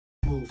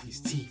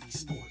Movies, TV,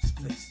 sports,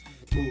 flicks.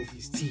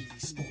 Movies, TV,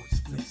 sports,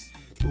 flicks.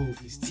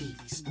 Movies,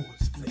 TV,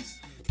 sports, flicks.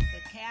 The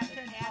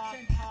Captain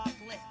Talk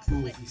Flicks.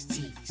 Movies,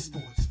 TV,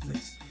 sports,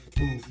 flicks.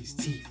 Movies,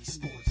 TV,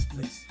 sports,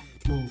 flicks.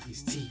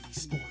 Movies, TV,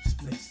 sports,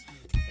 flicks.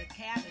 The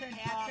Captain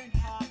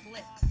Talk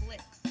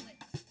Flicks.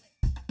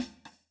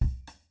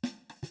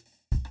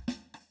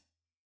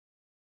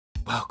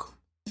 Welcome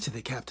to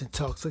the Captain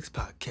Talks Flicks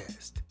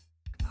podcast.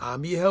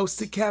 I'm your host,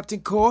 the Captain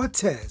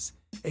Cortez,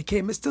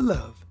 aka Mr.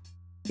 Love,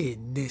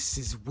 and this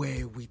is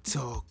where we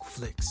talk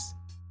flicks.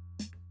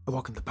 And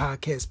welcome to the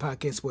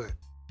podcast where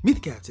me, the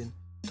Captain,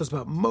 talks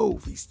about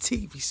movies,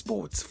 TV,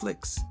 sports,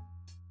 flicks.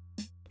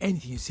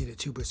 Anything you see on the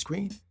tube or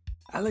screen,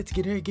 I like to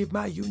get here and give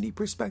my unique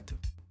perspective.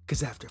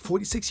 Because after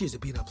 46 years of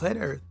being on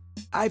planet Earth,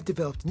 I've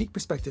developed a unique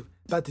perspective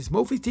about these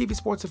movies, TV,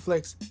 sports, and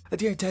flicks. I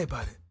dare tell you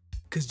about it.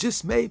 Because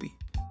just maybe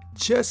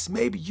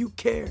you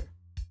care.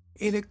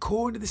 And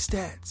according to the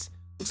stats,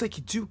 looks like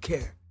you do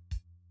care.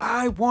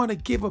 I want to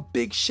give a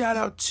big shout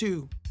out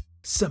to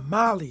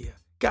Somalia.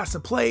 Got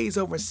some plays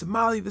over in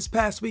Somalia this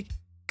past week.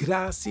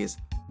 Gracias,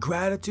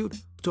 gratitude,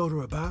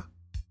 Todoraba.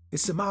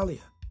 It's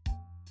Somalia.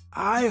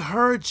 I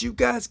heard you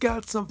guys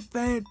got some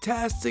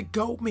fantastic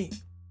goat meat.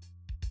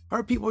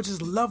 Heard people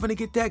just loving to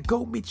get that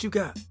goat meat you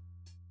got.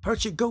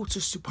 Heard your goats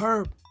are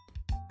superb.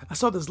 I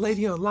saw this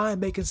lady online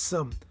making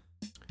some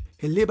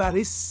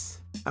hilibaris,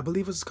 I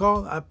believe it's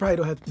called. I probably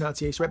don't have the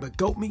pronunciation right, but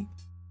goat meat.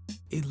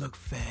 It looked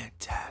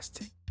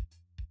fantastic.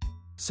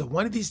 So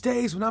one of these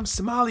days when I'm in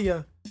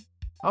Somalia,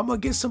 I'm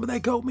going to get some of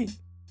that goat meat.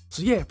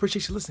 So yeah,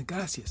 appreciate you listening.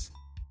 Gracias.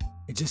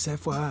 And just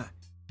FYI,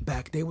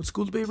 back then went to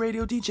school to be a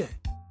radio DJ,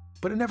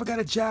 but I never got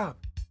a job.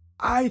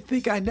 I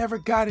think I never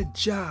got a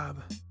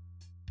job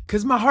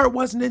because my heart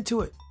wasn't into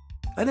it.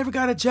 I never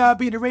got a job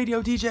being a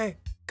radio DJ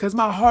because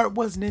my heart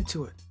wasn't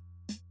into it.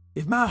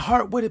 If my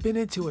heart would have been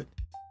into it,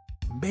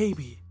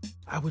 maybe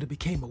I would have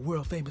became a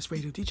world famous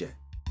radio DJ.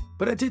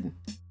 But I didn't.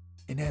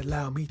 And that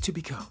allowed me to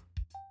become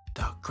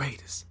the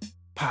greatest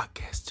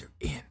podcaster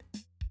in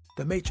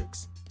the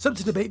Matrix.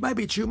 Something to debate, might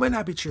be true, might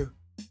not be true.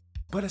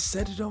 But I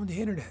said it on the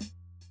internet.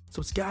 So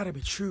it's gotta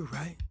be true,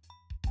 right?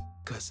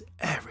 Because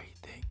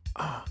everything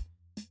on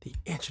the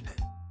internet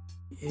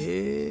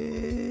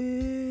is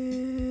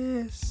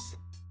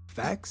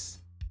facts,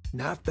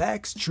 not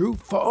facts, true,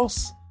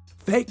 false,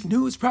 fake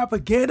news,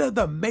 propaganda,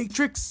 the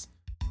Matrix,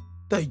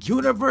 the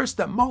universe,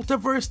 the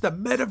multiverse, the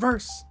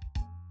metaverse,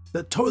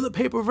 the toilet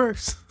paper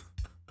verse.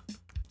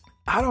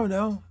 I don't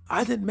know.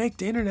 I didn't make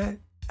the internet.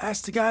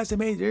 Ask the guys that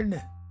made the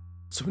internet.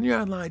 So when you're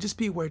online, just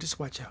be aware, just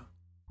watch out.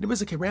 It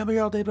was okay, ramble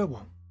here all day, but I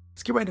won't.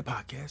 Let's get right into the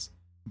podcast.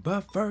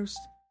 But first,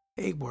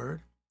 a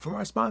word from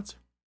our sponsor.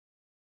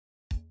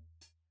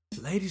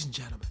 Ladies and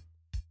gentlemen,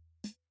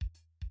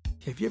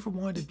 have you ever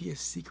wanted to be a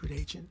secret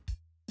agent?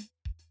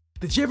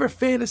 Did you ever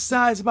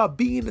fantasize about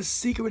being a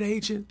secret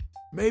agent?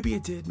 Maybe you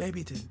did, maybe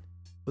you didn't.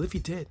 Well, if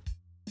you did,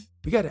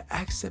 we got an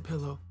accent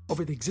pillow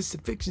over the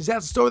Existing Fictions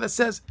at the store that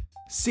says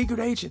Secret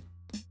Agent.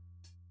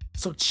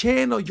 So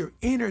channel your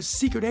inner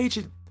secret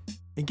agent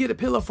and get a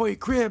pillow for your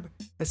crib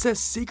that says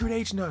Secret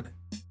Agent on it.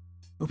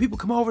 When people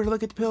come over to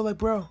look at the pillow like,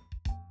 bro,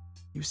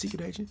 you a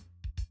secret agent?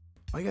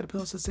 Why you got a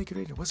pillow that says Secret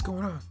Agent? What's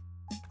going on?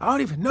 I don't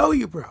even know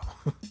you, bro.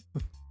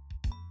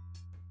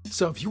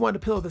 So if you want a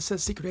pillow that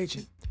says Secret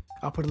Agent,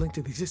 I'll put a link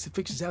to the Existing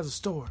Fictions at the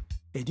store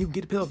and you can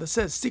get a pillow that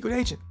says Secret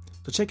Agent.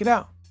 So check it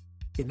out.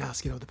 And now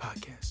let's get on the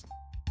podcast.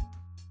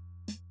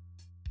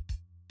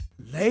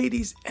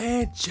 Ladies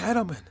and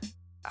gentlemen,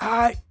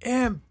 I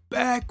am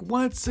back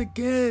once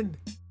again.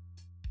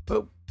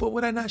 But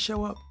would I not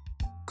show up?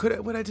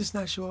 Would I just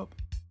not show up?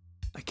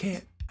 I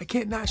can't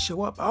not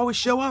show up. I always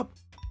show up.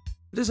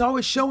 I'm just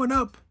always showing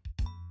up.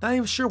 Not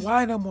even sure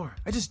why no more.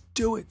 I just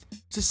do it.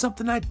 It's just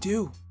something I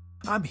do.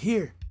 I'm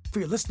here for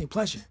your listening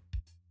pleasure.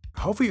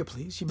 Hopefully you're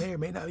pleased. You may or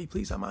may not be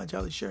pleased. I'm not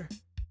entirely sure.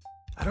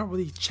 I don't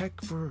really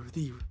check for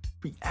the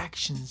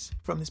reactions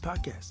from this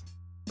podcast.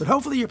 But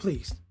hopefully you're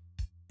pleased.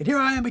 And here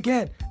I am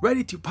again,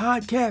 ready to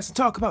podcast and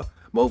talk about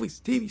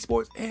movies, TV,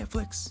 sports, and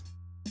flicks.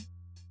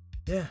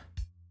 Yeah,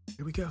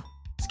 here we go.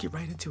 Let's get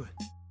right into it.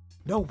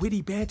 No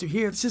witty banter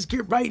here. Let's just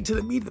get right into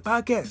the meat of the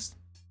podcast.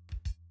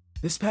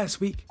 This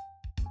past week,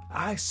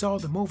 I saw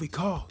the movie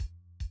called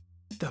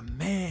The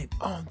Man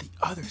on the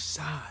Other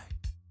Side.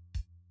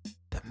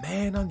 The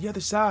Man on the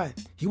Other Side.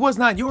 He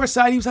wasn't on your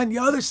side, he was on the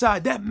other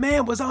side. That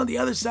man was on the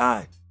other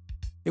side.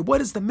 And what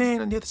is The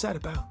Man on the Other Side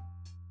about?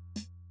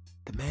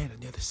 The Man on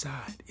the Other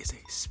Side is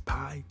a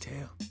spy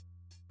tale.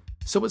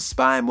 So with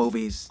spy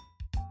movies,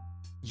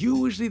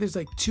 usually there's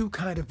like two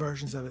kind of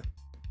versions of it.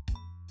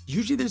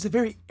 Usually there's a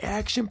very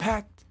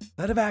action-packed,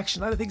 a lot of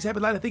action, a lot of things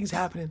happen, a lot of things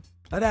happening,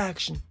 a lot of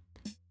action.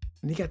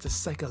 And you got the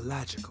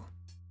psychological,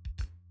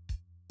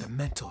 the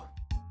mental.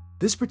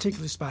 This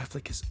particular spy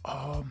flick is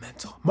all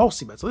mental,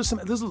 mostly mental.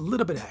 There's a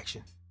little bit of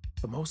action,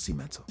 but mostly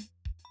mental.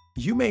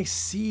 You may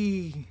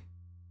see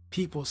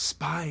people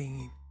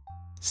spying,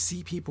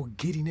 see people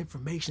getting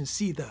information,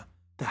 see the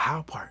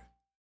how part.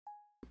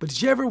 But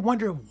did you ever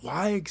wonder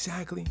why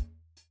exactly? Did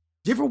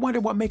you ever wonder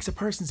what makes a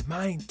person's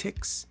mind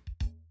ticks?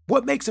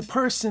 What makes a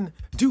person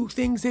do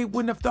things they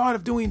wouldn't have thought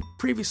of doing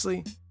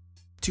previously?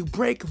 To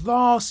break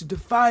laws, to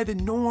defy the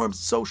norms,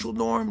 social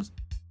norms,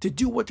 to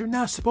do what they're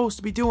not supposed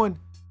to be doing,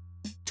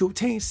 to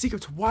obtain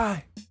secrets.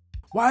 Why?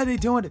 Why are they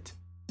doing it?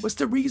 What's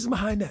the reason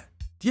behind that?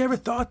 Do you ever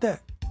thought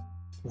that?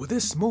 Well,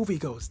 this movie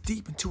goes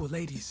deep into a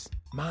lady's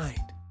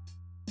mind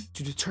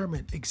to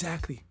determine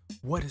exactly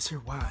what is her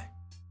why.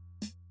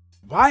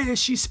 Why is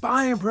she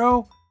spying,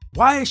 bro?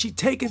 Why is she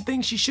taking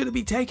things she shouldn't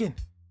be taking?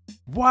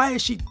 Why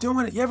is she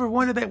doing it? You ever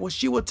wonder that? Well,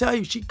 she will tell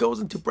you. She goes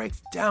into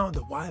breaks down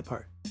the why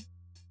part.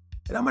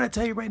 And I'm going to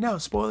tell you right now,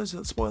 spoilers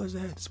ahead,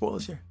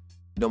 spoilers here.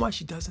 You know why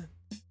she does it?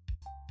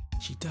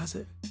 She does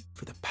it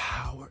for the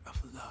power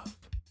of love.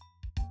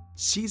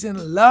 She's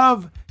in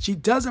love. She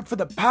does it for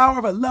the power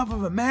of a love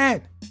of a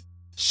man.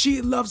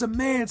 She loves a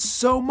man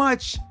so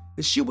much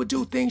that she would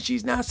do things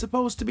she's not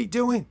supposed to be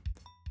doing.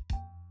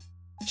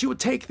 She would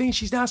take things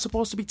she's not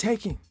supposed to be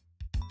taking.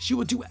 She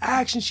would do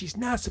actions she's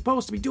not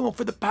supposed to be doing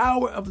for the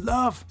power of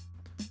love.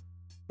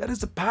 That is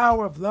the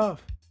power of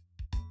love.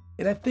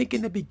 And I think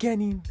in the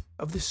beginning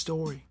of this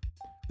story,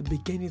 the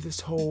beginning of this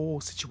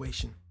whole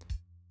situation,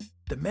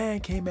 the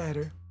man came at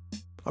her,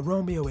 a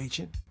Romeo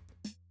agent,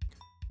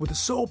 with the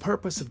sole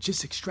purpose of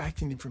just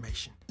extracting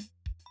information.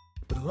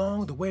 But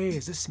along the way,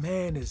 as this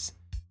man is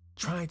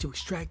trying to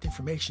extract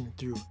information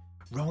through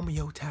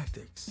Romeo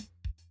tactics,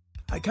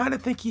 I kind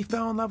of think he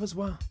fell in love as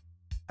well.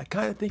 I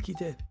kind of think he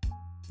did.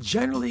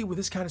 Generally, with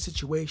this kind of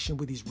situation,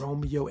 with these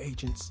Romeo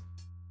agents,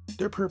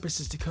 their purpose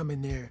is to come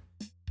in there,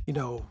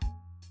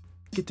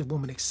 get the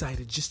woman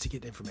excited just to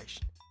get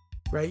information,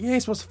 right? You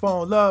ain't supposed to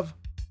fall in love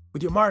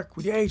with your mark,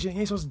 with your agent.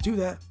 You ain't supposed to do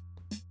that.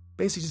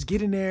 Basically, just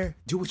get in there,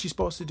 do what you're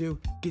supposed to do,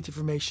 get the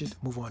information,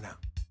 move on out.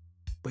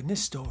 But in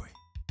this story,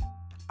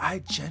 I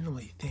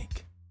genuinely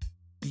think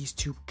these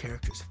two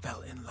characters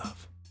fell in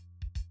love.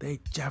 They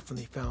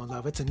definitely fell in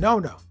love. It's a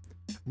no-no.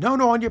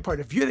 No-no on your part.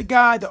 If you're the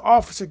guy, the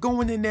officer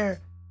going in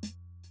there,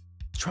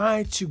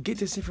 trying to get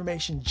this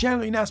information,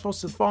 generally you're not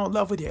supposed to fall in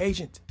love with your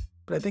agent.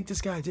 But I think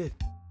this guy did.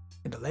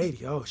 And the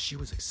lady, she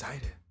was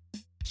excited.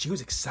 She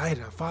was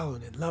excited on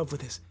falling in love with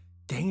this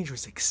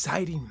dangerous,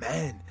 exciting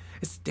man.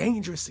 This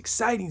dangerous,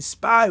 exciting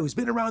spy who's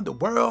been around the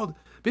world,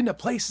 been to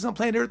places on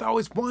planet Earth I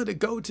always wanted to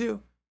go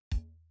to.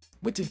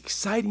 Went to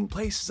exciting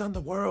places on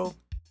the world.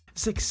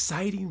 This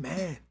exciting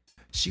man.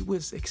 She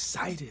was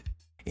excited,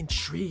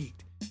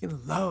 intrigued,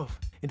 in love,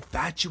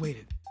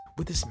 infatuated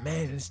with this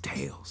man and his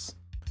tales.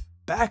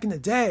 Back in the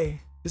day,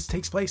 this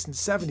takes place in the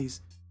 70s,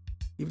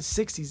 even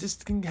 60s. This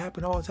can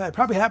happen all the time.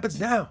 Probably happens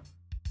now.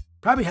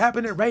 Probably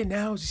happening right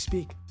now as you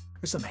speak.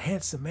 There's some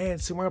handsome man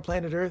somewhere on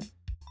planet Earth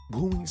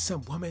wooing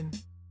some woman,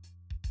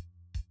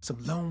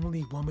 some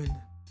lonely woman,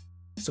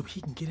 so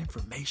he can get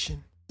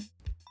information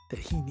that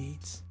he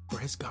needs for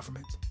his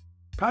government.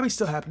 Probably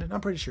still happening.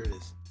 I'm pretty sure it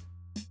is.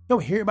 You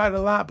don't hear about it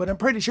a lot, but I'm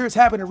pretty sure it's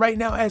happening right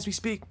now as we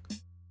speak.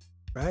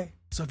 Right?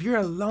 So if you're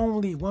a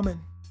lonely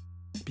woman,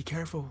 be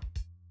careful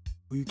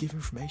who you give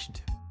information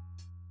to.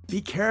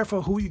 Be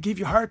careful who you give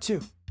your heart to,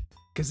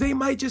 because they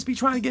might just be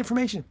trying to get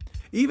information.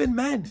 Even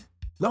men,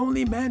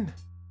 lonely men,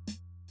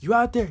 you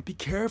out there, be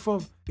careful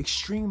of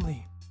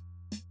extremely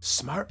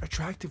smart,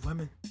 attractive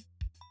women.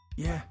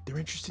 Yeah, they're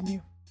interested in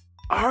you.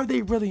 Are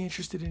they really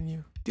interested in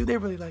you? Do they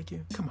really like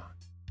you? Come on.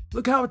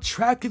 Look how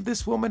attractive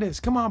this woman is.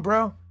 Come on,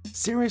 bro.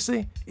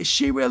 Seriously? Is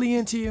she really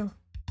into you?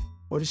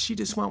 Or does she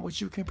just want what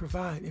you can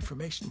provide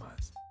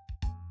information-wise?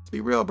 Let's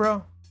be real,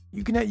 bro.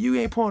 You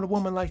ain't pulling a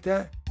woman like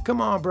that. Come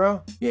on,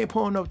 bro. You ain't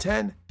pulling no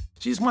 10.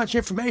 She just wants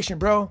your information,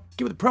 bro.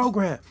 Give her the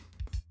program.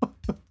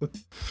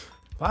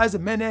 Why is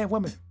it men and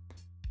women?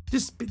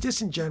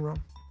 Just in general,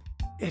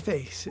 if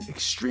a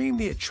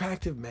extremely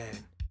attractive man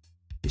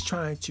is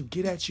trying to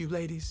get at you,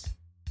 ladies,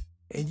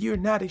 and you're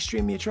not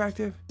extremely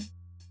attractive,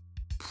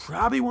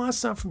 probably want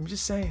something from you.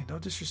 Just saying, no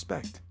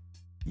disrespect.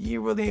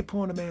 You really ain't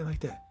pulling a man like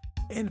that.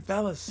 And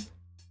fellas,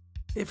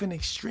 if an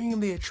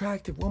extremely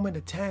attractive woman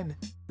to 10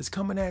 is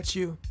coming at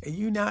you and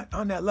you not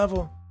on that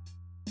level,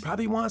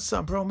 probably want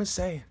something, bro. I'm just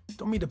saying.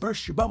 Don't mean to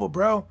burst your bubble,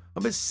 bro.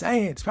 I'm just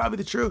saying. It's probably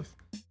the truth.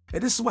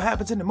 And this is what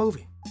happens in the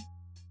movie.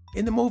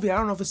 In the movie, I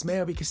don't know if this man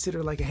would be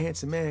considered like a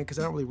handsome man because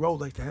I don't really roll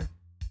like that.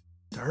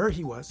 To her,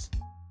 he was.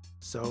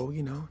 So,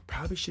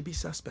 probably should be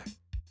suspect.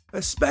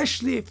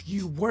 Especially if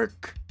you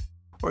work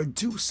or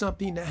do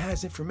something that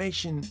has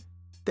information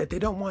that they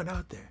don't want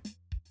out there.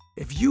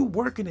 If you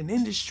work in an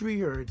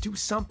industry or do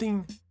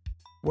something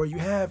where you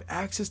have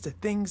access to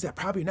things that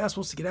probably not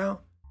supposed to get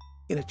out,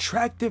 and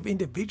attractive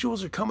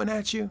individuals are coming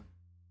at you,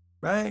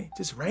 right?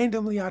 Just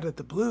randomly out of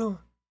the blue.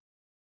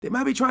 They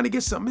might be trying to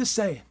get something. Just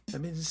saying.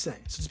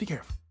 So just be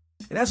careful.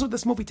 And that's what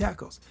this movie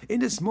tackles.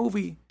 In this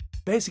movie,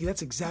 basically,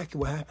 that's exactly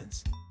what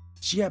happens.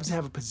 She happens to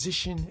have a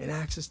position and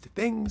access to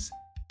things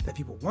that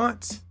people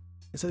want.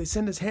 And so they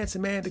send this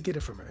handsome man to get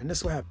it from her. And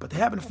that's what happened. But they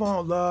happen to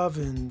fall in love.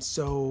 And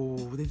so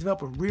they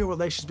develop a real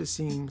relationship, it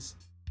seems.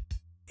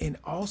 And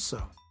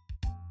also,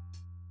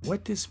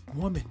 what this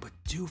woman would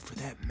do for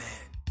that man.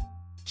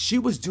 She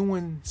was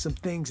doing some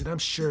things that I'm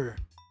sure,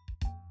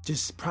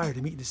 just prior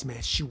to meeting this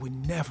man, she would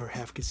never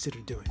have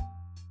considered doing.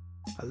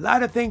 A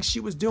lot of things she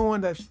was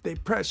doing that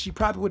she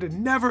probably would have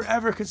never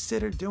ever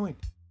considered doing.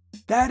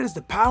 That is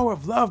the power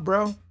of love,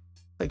 bro.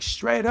 Like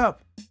straight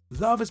up.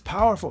 Love is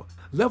powerful.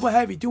 Love will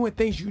have you doing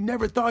things you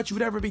never thought you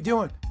would ever be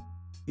doing.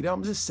 You know,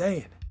 I'm just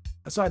saying.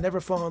 That's why I never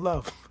fall in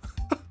love.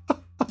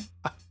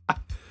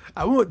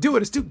 I won't do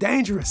it. It's too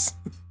dangerous.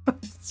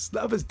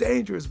 Love is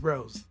dangerous,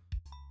 bros.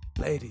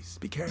 Ladies,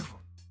 be careful.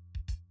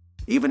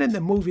 Even in the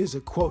movie, there's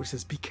a quote that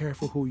says, be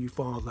careful who you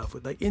fall in love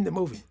with. Like in the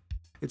movie.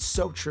 It's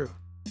so true.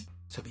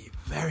 So be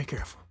very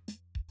careful.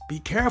 Be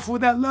careful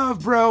with that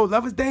love, bro.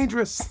 Love is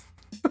dangerous.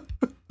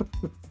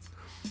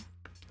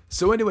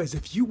 So anyways,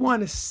 if you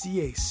want to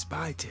see a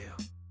spy tale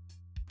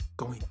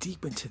going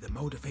deep into the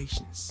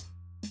motivations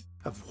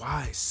of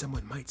why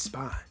someone might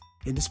spy,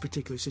 in this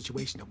particular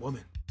situation, a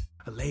woman,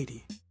 a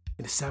lady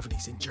in the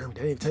 70s in Germany.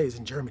 I didn't even tell you it's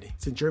in Germany.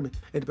 It's in German.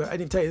 But I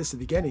didn't tell you this at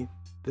the beginning.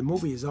 The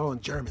movie is all in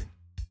German.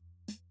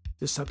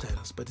 There's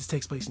subtitles, but this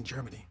takes place in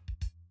Germany.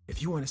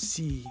 If you want to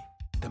see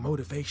the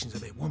motivations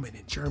of a woman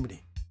in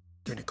Germany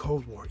during the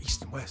Cold War,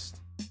 East and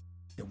West,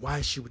 and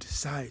why she would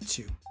decide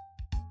to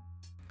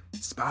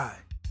spy,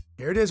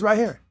 here it is right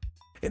here.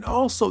 And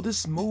also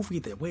this movie,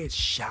 the way it's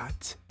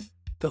shot,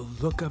 the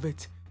look of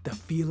it, the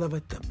feel of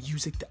it, the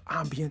music, the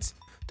ambience,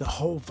 the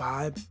whole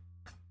vibe.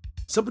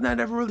 Something I've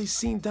never really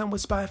seen done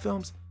with spy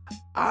films.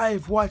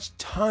 I've watched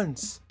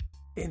tons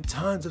and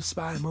tons of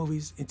spy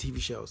movies and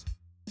TV shows.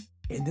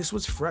 And this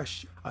was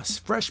fresh. A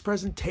fresh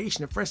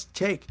presentation, a fresh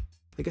take.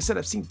 Like I said,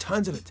 I've seen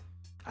tons of it.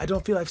 I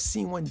don't feel I've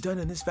seen one done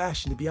in this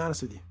fashion, to be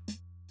honest with you.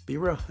 Be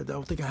real, I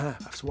don't think I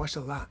have. I've watched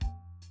a lot.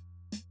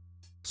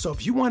 So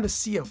if you want to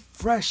see a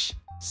fresh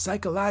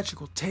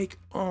psychological take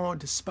on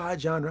the spy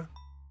genre,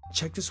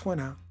 check this one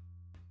out.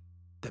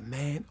 The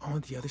Man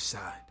on the Other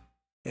Side.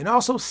 And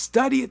also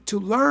study it to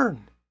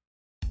learn.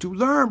 To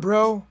learn,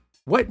 bro,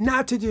 what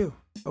not to do,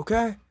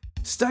 okay?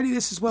 Study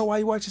this as well while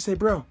you watch it. Say,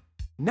 bro,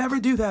 never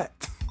do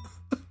that.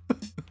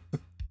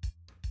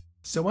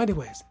 So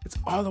anyways, that's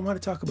all I want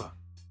to talk about.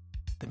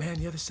 The Man on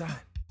the Other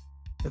Side.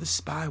 The other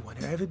spy one.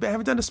 I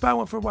haven't done the spy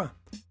one for a while.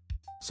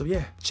 So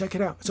yeah, check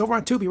it out. It's over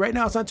on Tubi. Right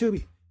now it's on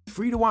Tubi.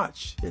 Free to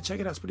watch. Yeah, check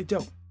it out. It's pretty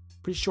dope.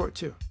 Pretty short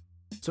too.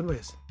 So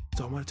anyways,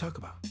 that's all I want to talk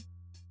about.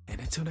 And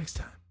until next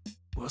time,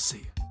 we'll see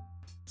you.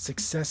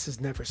 Success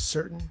is never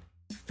certain.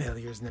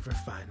 Failure is never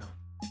final.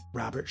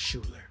 Robert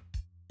Schuller.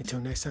 Until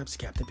next time, it's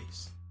Captain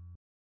Peace.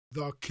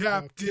 The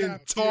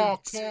Captain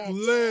Talks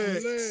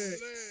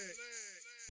Flicks.